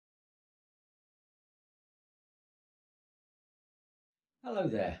Hello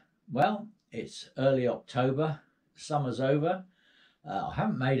there. Well, it's early October, summer's over. I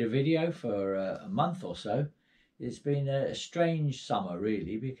haven't made a video for a month or so. It's been a strange summer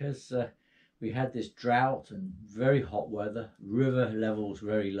really because we had this drought and very hot weather, river levels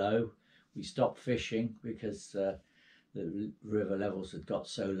very low. We stopped fishing because the river levels had got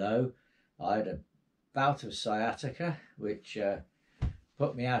so low. I had a bout of sciatica which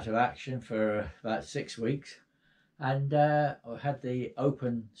put me out of action for about 6 weeks. And I had the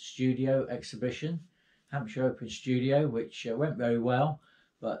open studio exhibition, Hampshire Open Studio, which went very well,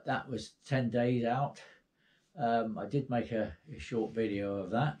 but that was 10 days out. I did make a short video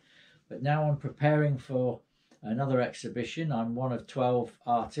of that, but now I'm preparing for another exhibition. I'm one of 12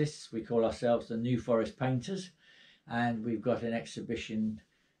 artists. We call ourselves the New Forest Painters, and we've got an exhibition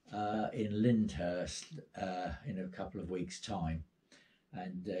in Lyndhurst in a couple of weeks' time.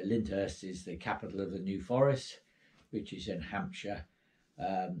 And Lyndhurst is the capital of the New Forest, which is in Hampshire,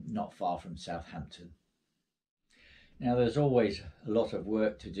 not far from Southampton. Now there's always a lot of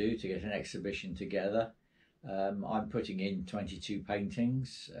work to do to get an exhibition together. I'm putting in 22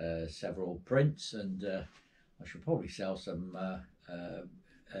 paintings, several prints, and I should probably sell some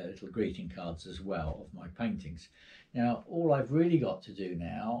little greeting cards as well of my paintings. Now all I've really got to do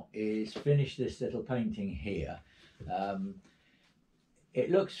now is finish this little painting here.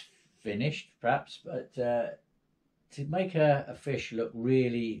 It looks finished perhaps, but to make a fish look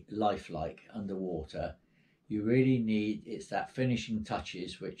really lifelike underwater, you really need, it's that finishing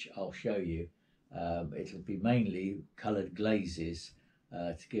touches which I'll show you. It'll be mainly coloured glazes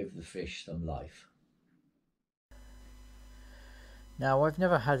to give the fish some life. Now I've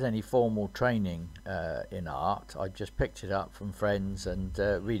never had any formal training in art. I just picked it up from friends and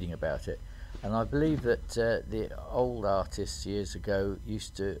reading about it. And I believe that the old artists years ago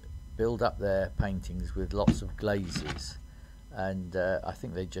used to build up their paintings with lots of glazes, and I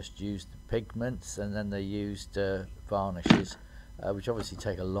think they just used pigments, and then they used varnishes, which obviously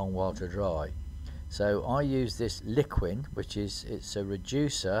take a long while to dry. So I use this liquid, which it's a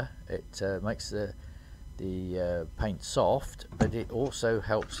reducer. It makes the paint soft, but it also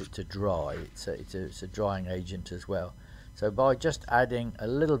helps it to dry. It's a drying agent as well. So by just adding a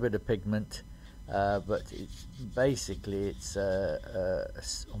little bit of pigment, but it's basically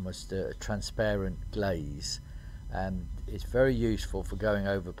almost a transparent glaze, and it's very useful for going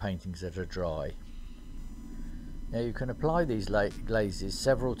over paintings that are dry. Now you can apply these glazes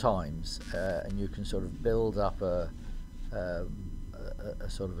several times, and you can sort of build up a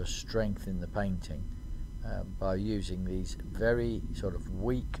sort of a strength in the painting by using these very sort of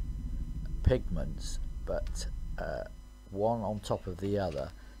weak pigments, but one on top of the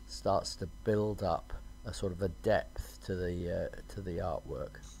other starts to build up a sort of a depth to the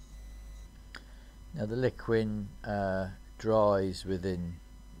artwork. Now the liquid dries within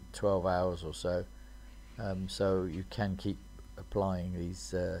 12 hours or so, so you can keep applying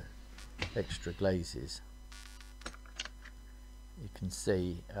these extra glazes. You can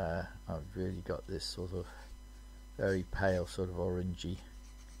see I've really got this sort of very pale sort of orangey.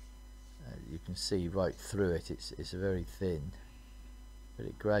 You can see right through it. It's very thin, but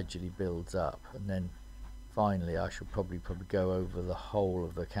it gradually builds up, and then finally I should probably go over the whole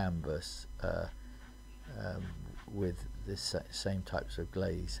of the canvas with this same types of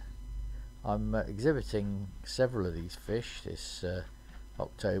glaze. I'm exhibiting several of these fish this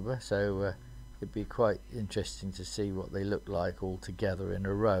October, so it'd be quite interesting to see what they look like all together in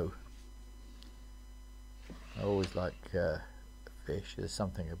a row. I always like fish. There's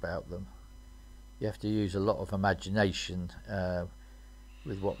something about them. You have to use a lot of imagination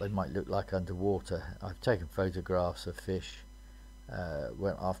with what they might look like underwater. I've taken photographs of fish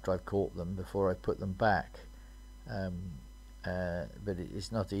after I've caught them before I put them back, but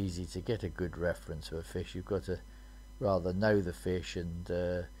it's not easy to get a good reference of a fish. You've got to rather know the fish and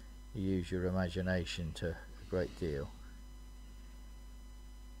use your imagination to a great deal.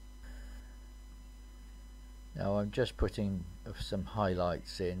 Now I'm just putting some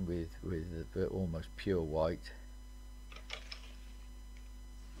highlights in with almost pure white.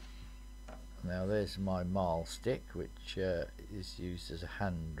 Now there's my marl stick, which is used as a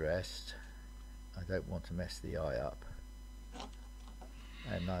hand rest. I don't want to mess the eye up,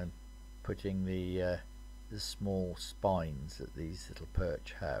 and I'm putting the small spines that these little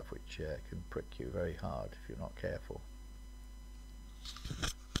perch have, which can prick you very hard if you're not careful.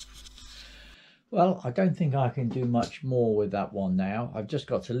 Well, I don't think I can do much more with that one now. I've just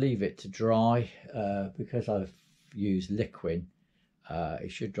got to leave it to dry because I've used liquid.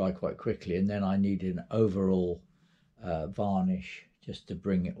 It should dry quite quickly, and then I need an overall varnish just to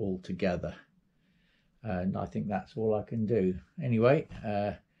bring it all together. and I think that's all I can do. Anyway,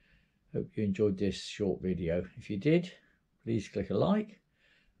 hope you enjoyed this short video. If you did, please click a like,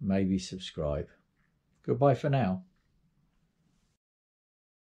 maybe subscribe. Goodbye for now.